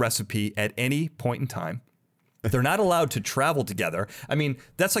know the recipe at any point in time. They're not allowed to travel together. I mean,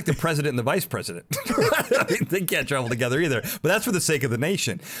 that's like the president and the vice president. I mean, they can't travel together either, but that's for the sake of the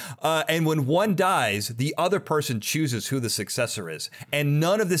nation. And when one dies, the other person chooses who the successor is. And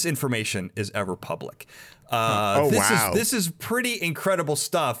none of this information is ever public. This is pretty incredible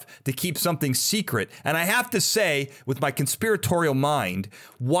stuff to keep something secret. And I have to say, with my conspiratorial mind,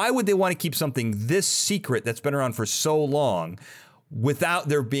 why would they want to keep something this secret that's been around for so long without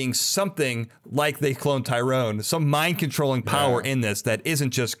there being something like they cloned Tyrone, some mind-controlling power in this that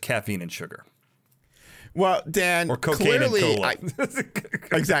isn't just caffeine and sugar? Well, Dan, or cocaine clearly, and cola.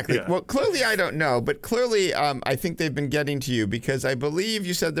 Exactly. Yeah. Well, clearly I don't know, but clearly I think they've been getting to you because I believe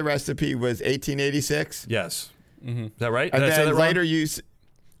you said the recipe was 1886. Yes. Mm-hmm. Is that right? And Did I say then that later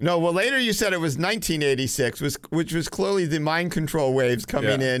wrong? later you said it was 1986, which was clearly the mind control waves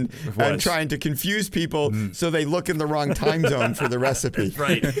coming in and trying to confuse people so they look in the wrong time zone for the recipe.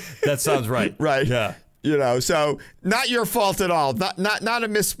 Right. That sounds right. Right. Yeah. So not your fault at all. Not a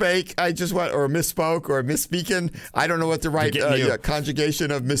misspeak. Or misspoke or misspeaking. I don't know what the right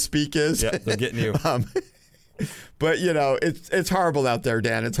conjugation of misspeak is. Yeah, they're getting you. But it's horrible out there,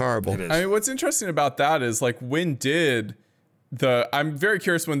 Dan. It's horrible. It is. I mean, what's interesting about that is like I'm very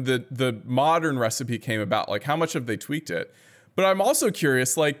curious when the modern recipe came about, like how much have they tweaked it? But I'm also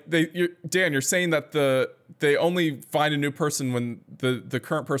curious, like Dan, you're saying that they only find a new person when the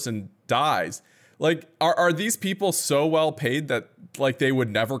current person dies. Like, are these people so well paid that like they would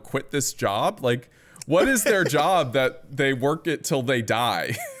never quit this job? Like, what is their job that they work it till they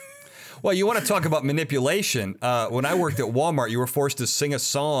die? Well, you want to talk about manipulation. When I worked at Walmart, you were forced to sing a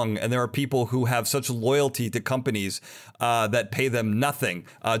song, and there are people who have such loyalty to companies that pay them nothing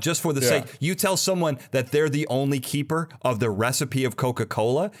just for the sake. You tell someone that they're the only keeper of the recipe of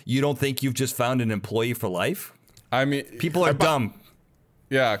Coca-Cola, you don't think you've just found an employee for life? I mean, people are dumb.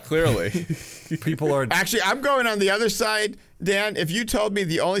 Yeah, clearly. People are... Actually, I'm going on the other side, Dan. If you told me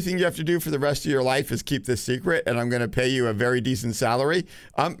the only thing you have to do for the rest of your life is keep this secret and I'm going to pay you a very decent salary,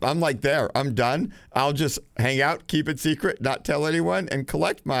 I'm like there. I'm done. I'll just hang out, keep it secret, not tell anyone, and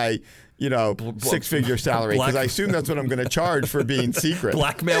collect my... six-figure salary, because I assume that's what I'm going to charge for being secret.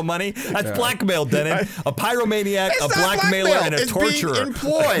 Blackmail money? That's blackmail, Denon. A pyromaniac, a blackmailer, and a torturer. Being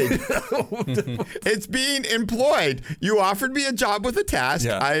employed. It's being employed. You offered me a job with a task.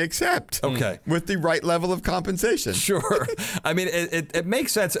 Yeah. I accept. Okay. With the right level of compensation. Sure. I mean, it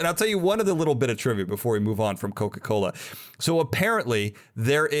makes sense. And I'll tell you one other little bit of trivia before we move on from Coca-Cola. So apparently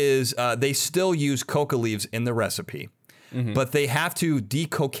there is, they still use coca leaves in the recipe. Mm-hmm. But they have to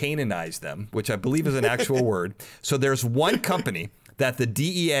decocainize them, which I believe is an actual word. So there's one company that the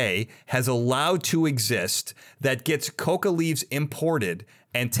DEA has allowed to exist that gets coca leaves imported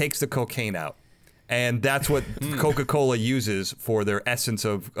and takes the cocaine out. And that's what Coca-Cola uses for their essence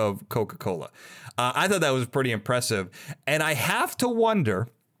of Coca-Cola. I thought that was pretty impressive. And I have to wonder,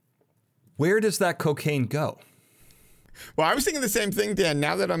 where does that cocaine go? Well, I was thinking the same thing, Dan.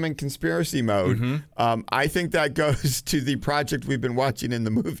 Now that I'm in conspiracy mode, I think that goes to the project we've been watching in the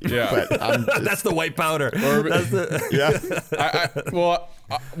movie. Yeah, but that's the white powder.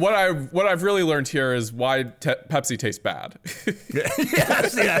 What I've really learned here is why Pepsi tastes bad.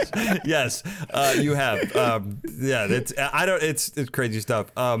 yes, you have. It's crazy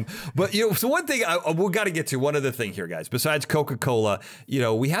stuff. But so one thing we got to get to one other thing here, guys. Besides Coca-Cola,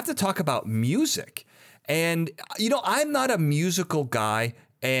 we have to talk about music. And, I'm not a musical guy,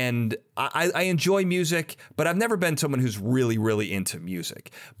 and I enjoy music, but I've never been someone who's really, really into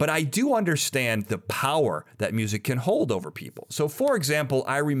music. But I do understand the power that music can hold over people. So, for example,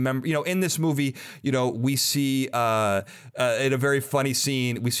 I remember, in this movie, we see in a very funny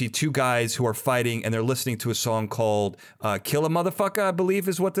scene, we see two guys who are fighting, and they're listening to a song called Kill a Motherfucker, I believe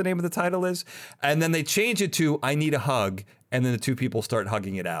is what the name of the title is. And then they change it to I Need a Hug, and then the two people start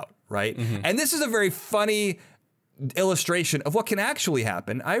hugging it out. Right. Mm-hmm. And this is a very funny illustration of what can actually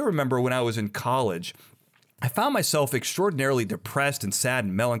happen. I remember when I was in college, I found myself extraordinarily depressed and sad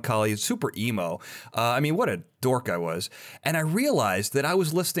and melancholy, super emo. What a dork I was. And I realized that I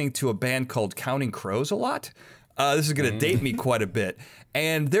was listening to a band called Counting Crows a lot. This is going to date me quite a bit.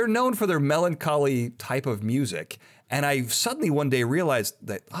 And they're known for their melancholy type of music. And I suddenly one day realized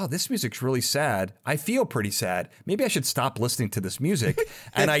that, this music's really sad. I feel pretty sad. Maybe I should stop listening to this music.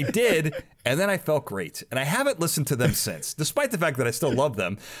 And I did. And then I felt great. And I haven't listened to them since, despite the fact that I still love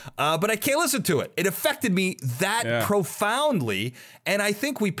them. But I can't listen to it. It affected me that profoundly. And I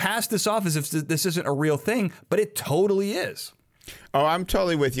think we pass this off as if this isn't a real thing, but it totally is. Oh, I'm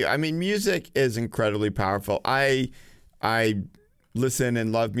totally with you. I mean, music is incredibly powerful. I listen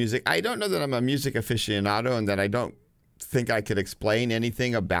and love music. I don't know that I'm a music aficionado and that I don't think I could explain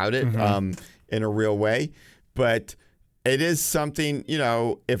anything about it in a real way. But it is something,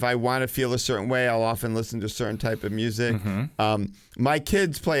 if I want to feel a certain way, I'll often listen to a certain type of music. My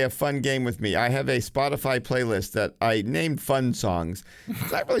kids play a fun game with me. I have a Spotify playlist that I named Fun Songs.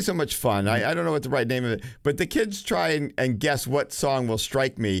 It's not really so much fun. I don't know what the right name of it, but the kids try and guess what song will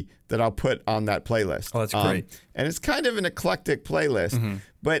strike me that I'll put on that playlist. Oh, that's great. And it's kind of an eclectic playlist,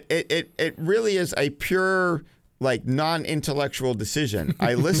 but it really is a pure like non-intellectual decision.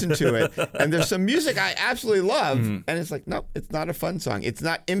 I listen to it, and there's some music I absolutely love, and it's like, no, it's not a fun song. It's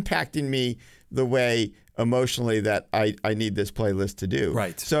not impacting me the way emotionally that I need this playlist to do.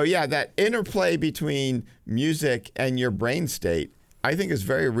 Right. So yeah, that interplay between music and your brain state, I think is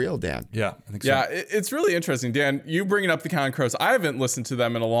very real, Dan. Yeah, I think so. Yeah, it's really interesting, Dan. You bringing up the Counting Crows. I haven't listened to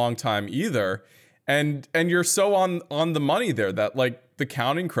them in a long time either, and you're so on the money there that like the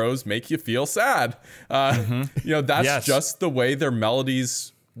Counting Crows make you feel sad. That's just the way their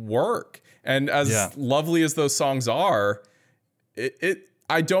melodies work. And as lovely as those songs are,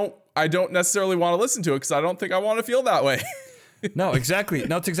 I don't necessarily want to listen to it because I don't think I want to feel that way. No, exactly.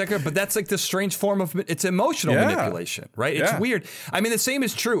 No, it's exactly right. But that's like the strange form of it's emotional manipulation, right? It's weird. I mean, the same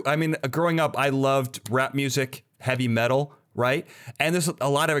is true. I mean, growing up, I loved rap music, heavy metal, right? And there's a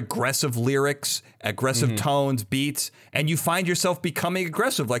lot of aggressive lyrics, aggressive tones, beats, and you find yourself becoming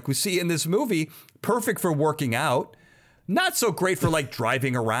aggressive, like we see in this movie. Perfect for working out. Not so great for like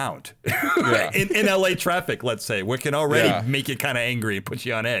driving around in LA traffic, let's say, which can already make you kind of angry and put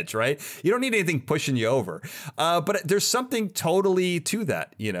you on edge, right? You don't need anything pushing you over. But there's something totally to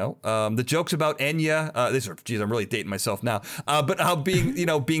that, you know? The jokes about Enya, I'm really dating myself now. But how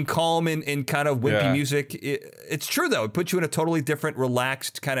being calm and kind of wimpy music, it's true though. It puts you in a totally different,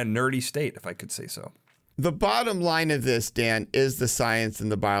 relaxed, kind of nerdy state, if I could say so. The bottom line of this, Dan, is the science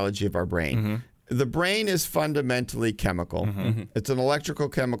and the biology of our brain. The brain is fundamentally chemical. It's an electrical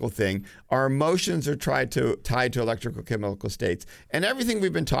chemical thing. Our emotions are tied to electrical chemical states. And everything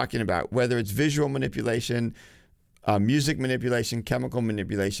we've been talking about, whether it's visual manipulation, music manipulation, chemical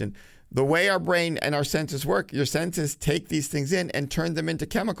manipulation, the way our brain and our senses work, your senses take these things in and turn them into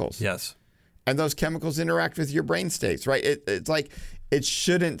chemicals. Yes. And those chemicals interact with your brain states, right? It's like it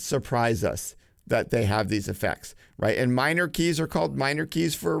shouldn't surprise us that they have these effects, right? And minor keys are called minor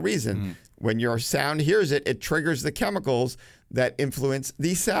keys for a reason. When your sound hears it, it triggers the chemicals that influence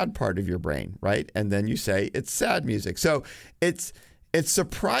the sad part of your brain, right? And then you say it's sad music. So it's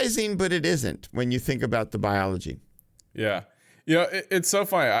surprising, but it isn't when you think about the biology. Yeah. You know, it's so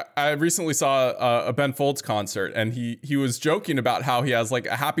funny. I recently saw a Ben Folds concert, and he was joking about how he has like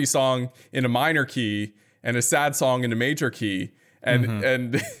a happy song in a minor key and a sad song in a major key,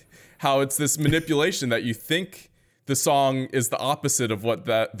 and how it's this manipulation that you think the song is the opposite of what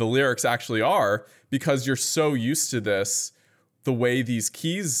the lyrics actually are, because you're so used to this, the way these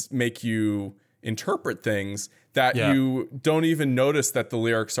keys make you interpret things, that you don't even notice that the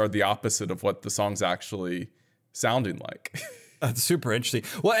lyrics are the opposite of what the song's actually sounding like. That's super interesting.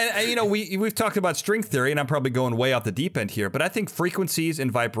 Well, and you know, we've talked about string theory, and I'm probably going way off the deep end here, but I think frequencies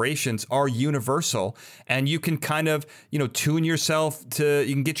and vibrations are universal, and you can kind of, tune yourself you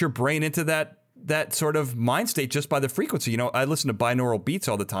can get your brain into that sort of mind state just by the frequency. You know, I listen to binaural beats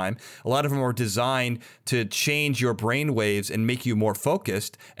all the time. A lot of them are designed to change your brain waves and make you more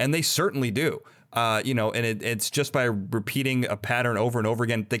focused, and they certainly do. And it's just by repeating a pattern over and over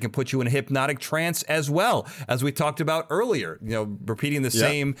again, they can put you in a hypnotic trance as well, as we talked about earlier, repeating the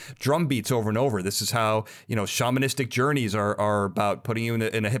same drum beats over and over. This is how, shamanistic journeys are about putting you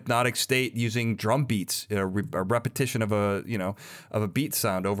in a hypnotic state using drum beats, a repetition of a beat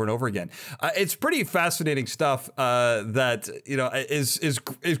sound over and over again. It's pretty fascinating stuff that,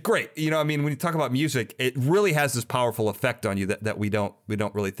 is great. I mean, when you talk about music, it really has this powerful effect on you that we don't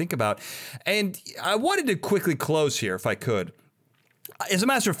really think about. And I wanted to quickly close here, if I could. As a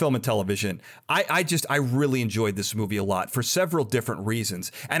master of film and television, I really enjoyed this movie a lot for several different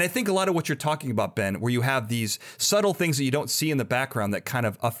reasons. And I think a lot of what you're talking about, Ben, where you have these subtle things that you don't see in the background that kind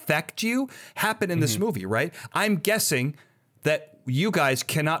of affect you, happen in this movie, right? I'm guessing that you guys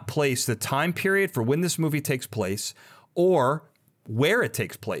cannot place the time period for when this movie takes place or where it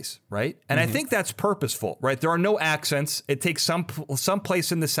takes place, right? And I think that's purposeful, right? There are no accents. It takes some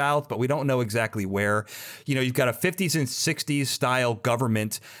place in the South, but we don't know exactly where. You've got a 50s and 60s style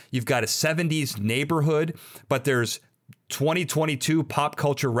government. You've got a 70s neighborhood, but there's 2022 pop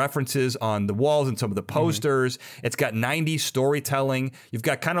culture references on the walls and some of the posters. It's got 90s storytelling. You've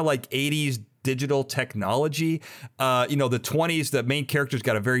got kind of like 80s digital technology. The 20s, the main character's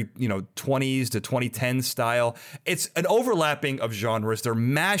got a very, 20s to 2010 style. It's an overlapping of genres. They're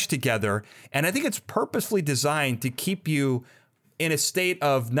mashed together. And I think it's purposefully designed to keep you in a state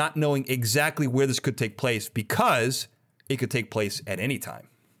of not knowing exactly where this could take place, because it could take place at any time.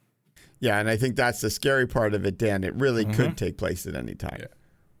 Yeah, and I think that's the scary part of it, Dan. It really could take place at any time.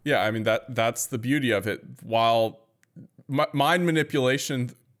 Yeah, I mean, that's the beauty of it. While mind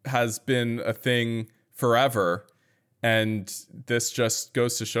manipulation has been a thing forever, and this just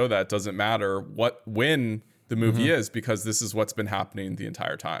goes to show that it doesn't matter when the movie is, because this is what's been happening the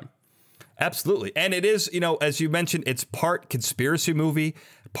entire time. Absolutely. And it is, as you mentioned, it's part conspiracy movie,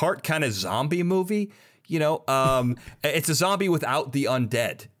 part kind of zombie movie. It's a zombie without the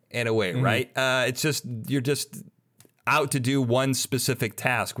undead in a way, right? It's just, you're just out to do one specific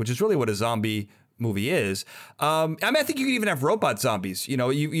task, which is really what a zombie movie is. I think you could even have robot zombies.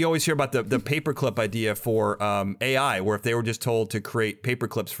 You always hear about the paperclip idea for AI, where if they were just told to create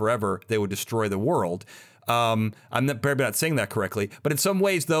paperclips forever, they would destroy the world. I'm not saying that correctly, but in some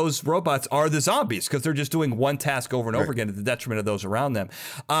ways, those robots are the zombies because they're just doing one task over and over again at the detriment of those around them.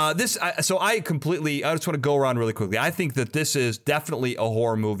 I just want to go around really quickly. I think that this is definitely a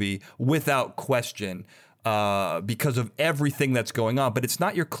horror movie without question. Because of everything that's going on, but it's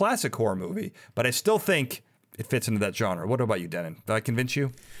not your classic horror movie. But I still think it fits into that genre. What about you, Denon? Did I convince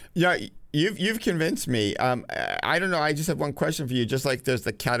you? Yeah, you've convinced me. I don't know. I just have one question for you. Just like there's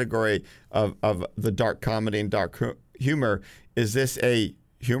the category of the dark comedy and dark humor. Is this a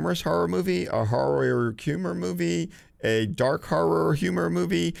humorous horror movie, a horror humor movie, a dark horror humor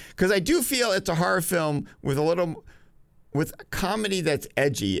movie? Because I do feel it's a horror film with comedy that's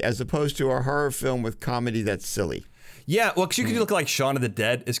edgy, as opposed to a horror film with comedy that's silly. Yeah, well, because you could look like Shaun of the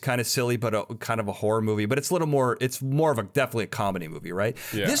Dead is kind of silly, but kind of a horror movie. But it's more of a definitely a comedy movie, right?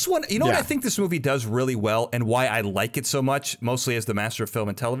 Yeah. This one, what I think this movie does really well, and why I like it so much, mostly as the master of film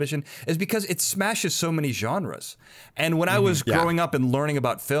and television, is because it smashes so many genres. And when I was growing up and learning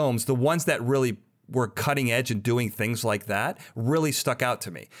about films, the ones that really were cutting edge and doing things like that really stuck out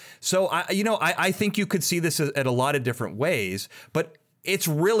to me. So I think you could see this at a lot of different ways, but it's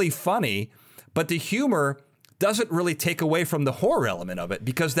really funny. But the humor doesn't really take away from the horror element of it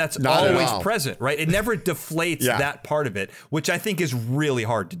because that's always present, right? It never deflates that part of it, which I think is really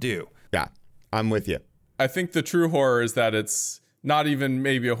hard to do. Yeah, I'm with you. I think the true horror is that it's not even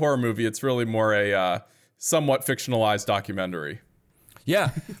maybe a horror movie. It's really more a somewhat fictionalized documentary.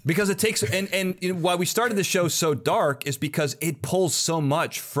 Yeah, because it takes, and why we started the show so dark is because it pulls so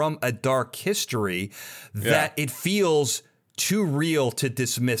much from a dark history that it feels too real to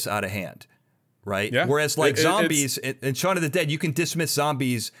dismiss out of hand, right? Yeah. Whereas like zombies in Shaun of the Dead, you can dismiss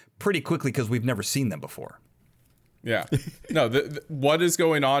zombies pretty quickly because we've never seen them before. Yeah. No, what is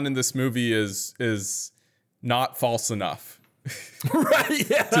going on in this movie is not false enough right,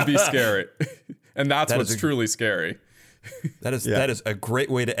 to be scary. And that's what's truly scary. That is a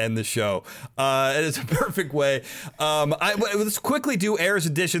great way to end the show. It is a perfect way. Let's quickly do errors,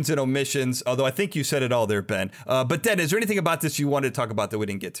 additions, and omissions, although I think you said it all there, Ben. But then, is there anything about this you wanted to talk about that we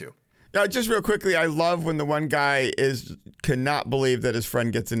didn't get to? Just real quickly, I love when the one guy cannot believe that his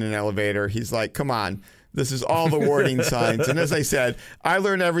friend gets in an elevator. He's like, come on, this is all the warning signs. And as I said, I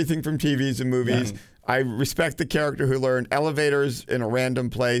learn everything from TVs and movies. Yeah. I respect the character who learned elevators in a random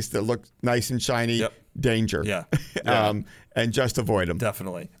place that look nice and shiny. Yep. Danger. Yeah. And just avoid them.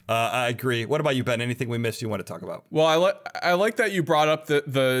 Definitely. I agree. What about you, Ben? Anything we missed you want to talk about? Well, I like that you brought up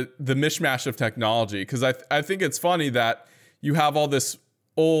the mishmash of technology, because I think it's funny that you have all this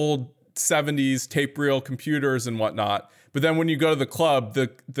old 70s tape reel computers and whatnot, but then when you go to the club, the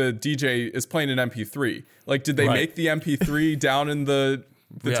DJ is playing an MP3. Like, did they make the MP3 down in the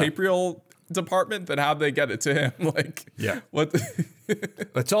tape reel department? Then how'd they get it to him? Like, what?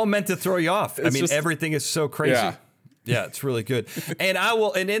 It's all meant to throw you off. Everything is so crazy. Yeah, it's really good. And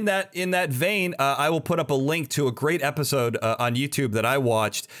in that vein, I will put up a link to a great episode on YouTube that I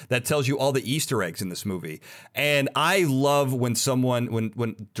watched that tells you all the Easter eggs in this movie. And I love when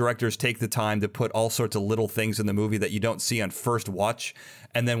when directors take the time to put all sorts of little things in the movie that you don't see on first watch.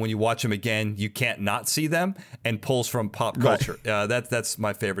 And then when you watch them again, you can't not see them, and pulls from pop culture. Right. That's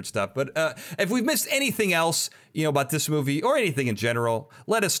my favorite stuff. But if we've missed anything else, about this movie or anything in general,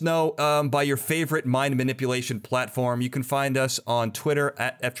 let us know by your favorite mind manipulation platform. You can find us on Twitter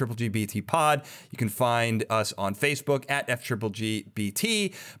at FGGBTPod. You can find us on Facebook at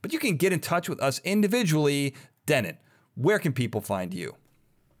FGGBT. But you can get in touch with us individually. Denon, where can people find you?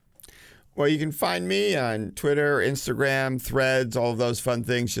 Well, you can find me on Twitter, Instagram, Threads, all of those fun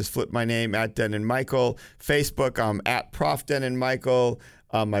things. Just flip my name at Denon Michael. Facebook, I'm at Prof. Denon Michael.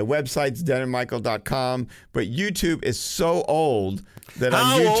 My website's denonmichael.com. But YouTube is so old that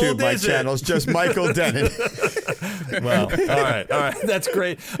on YouTube my channel's just Michael Denon. Well, all right. That's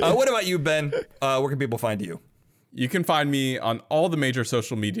great. What about you, Ben? Where can people find you? You can find me on all the major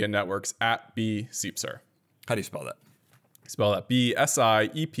social media networks at B Siepser. How do you spell that? Spell that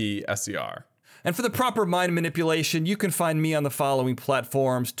BSIEPSER. And for the proper mind manipulation, you can find me on the following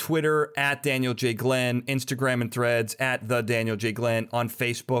platforms: Twitter at Daniel J. Glenn, Instagram and Threads at The Daniel J. Glenn, on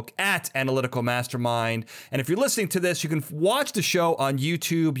Facebook at Analytical Mastermind. And if you're listening to this, you can watch the show on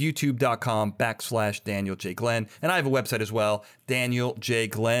YouTube, youtube.com/Daniel J. Glenn. And I have a website as well,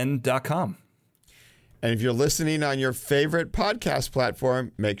 danieljglenn.com. And if you're listening on your favorite podcast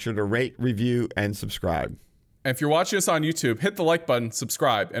platform, make sure to rate, review, and subscribe. And if you're watching us on YouTube, hit the like button,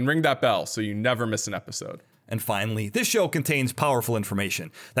 subscribe, and ring that bell so you never miss an episode. And finally, this show contains powerful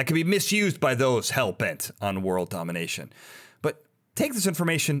information that can be misused by those hell-bent on world domination. But take this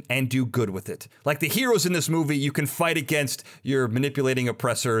information and do good with it. Like the heroes in this movie, you can fight against your manipulating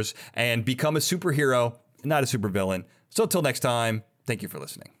oppressors and become a superhero, not a supervillain. So until next time, thank you for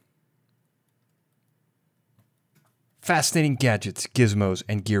listening. Fascinating Gadgets, Gizmos,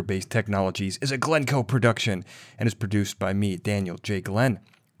 and Gear-Based Technologies is a Glencoe production and is produced by me, Daniel J. Glenn.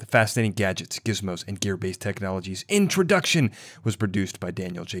 The Fascinating Gadgets, Gizmos, and Gear-Based Technologies introduction was produced by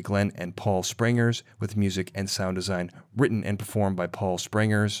Daniel J. Glenn and Paul Sprangers, with music and sound design written and performed by Paul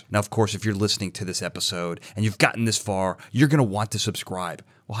Sprangers. Now, of course, if you're listening to this episode and you've gotten this far, you're going to want to subscribe.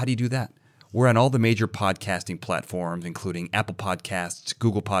 Well, how do you do that? We're on all the major podcasting platforms, including Apple Podcasts,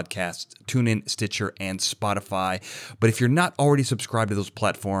 Google Podcasts, TuneIn, Stitcher, and Spotify. But if you're not already subscribed to those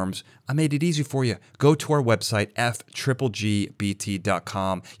platforms, I made it easy for you. Go to our website, fgbt.com.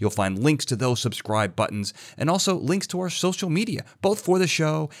 You'll find links to those subscribe buttons and also links to our social media, both for the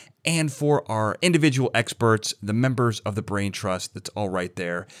show and for our individual experts, the members of the Brain Trust. That's all right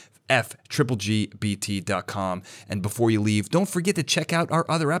there. fgbt.com. And before you leave, don't forget to check out our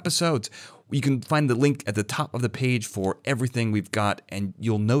other episodes. You can find the link at the top of the page for everything we've got, and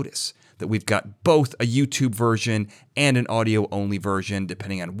you'll notice that we've got both a YouTube version and an audio-only version.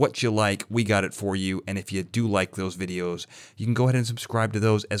 Depending on what you like, we got it for you. And if you do like those videos, you can go ahead and subscribe to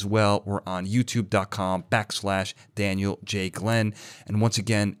those as well. We're on youtube.com/Daniel J. Glenn. And once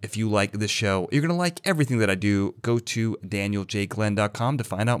again, if you like this show, you're going to like everything that I do. Go to danieljglenn.com to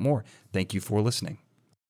find out more. Thank you for listening.